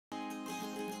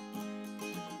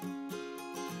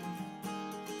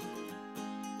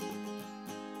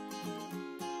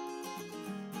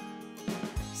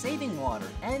Saving water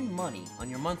and money on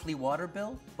your monthly water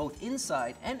bill, both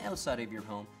inside and outside of your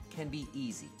home, can be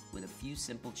easy with a few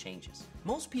simple changes.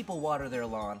 Most people water their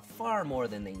lawn far more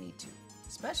than they need to,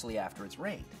 especially after it's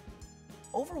rained.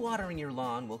 Overwatering your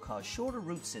lawn will cause shorter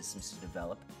root systems to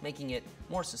develop, making it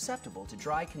more susceptible to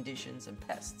dry conditions and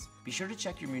pests. Be sure to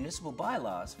check your municipal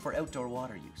bylaws for outdoor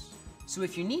water use. So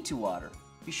if you need to water,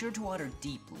 be sure to water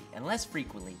deeply and less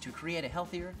frequently to create a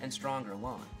healthier and stronger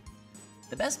lawn.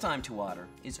 The best time to water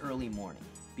is early morning,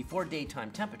 before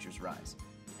daytime temperatures rise,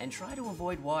 and try to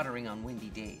avoid watering on windy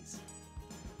days.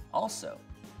 Also,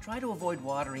 try to avoid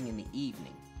watering in the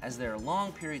evening, as there are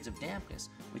long periods of dampness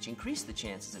which increase the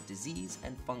chances of disease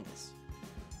and fungus.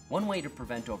 One way to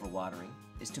prevent overwatering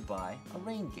is to buy a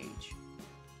rain gauge.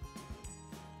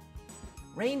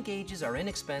 Rain gauges are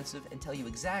inexpensive and tell you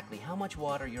exactly how much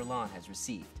water your lawn has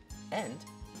received, and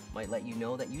might let you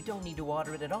know that you don't need to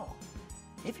water it at all.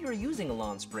 If you are using a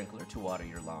lawn sprinkler to water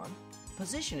your lawn,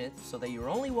 position it so that you are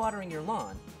only watering your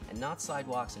lawn and not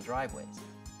sidewalks and driveways.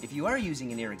 If you are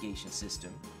using an irrigation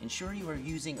system, ensure you are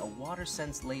using a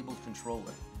WaterSense labeled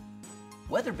controller.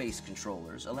 Weather-based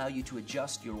controllers allow you to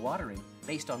adjust your watering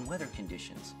based on weather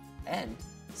conditions, and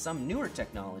some newer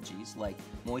technologies like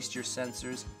moisture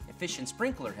sensors, efficient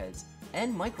sprinkler heads,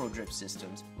 and micro-drip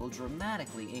systems will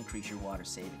dramatically increase your water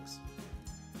savings.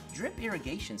 Drip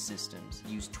irrigation systems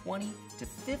use 20 to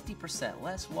 50%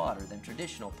 less water than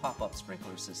traditional pop-up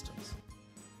sprinkler systems.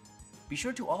 Be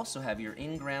sure to also have your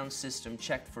in-ground system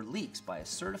checked for leaks by a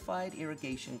certified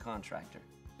irrigation contractor.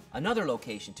 Another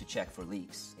location to check for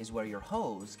leaks is where your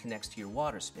hose connects to your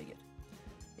water spigot.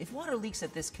 If water leaks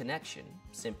at this connection,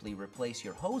 simply replace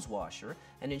your hose washer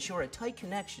and ensure a tight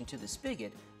connection to the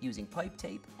spigot using pipe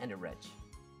tape and a wrench.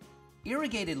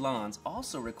 Irrigated lawns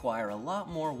also require a lot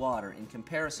more water in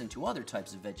comparison to other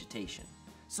types of vegetation,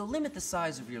 so limit the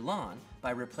size of your lawn by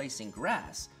replacing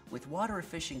grass with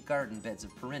water-efficient garden beds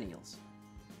of perennials.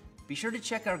 Be sure to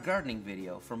check our gardening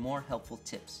video for more helpful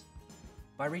tips.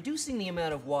 By reducing the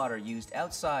amount of water used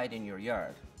outside in your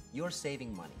yard, you're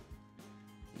saving money.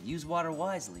 Use water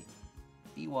wisely.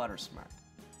 Be water smart.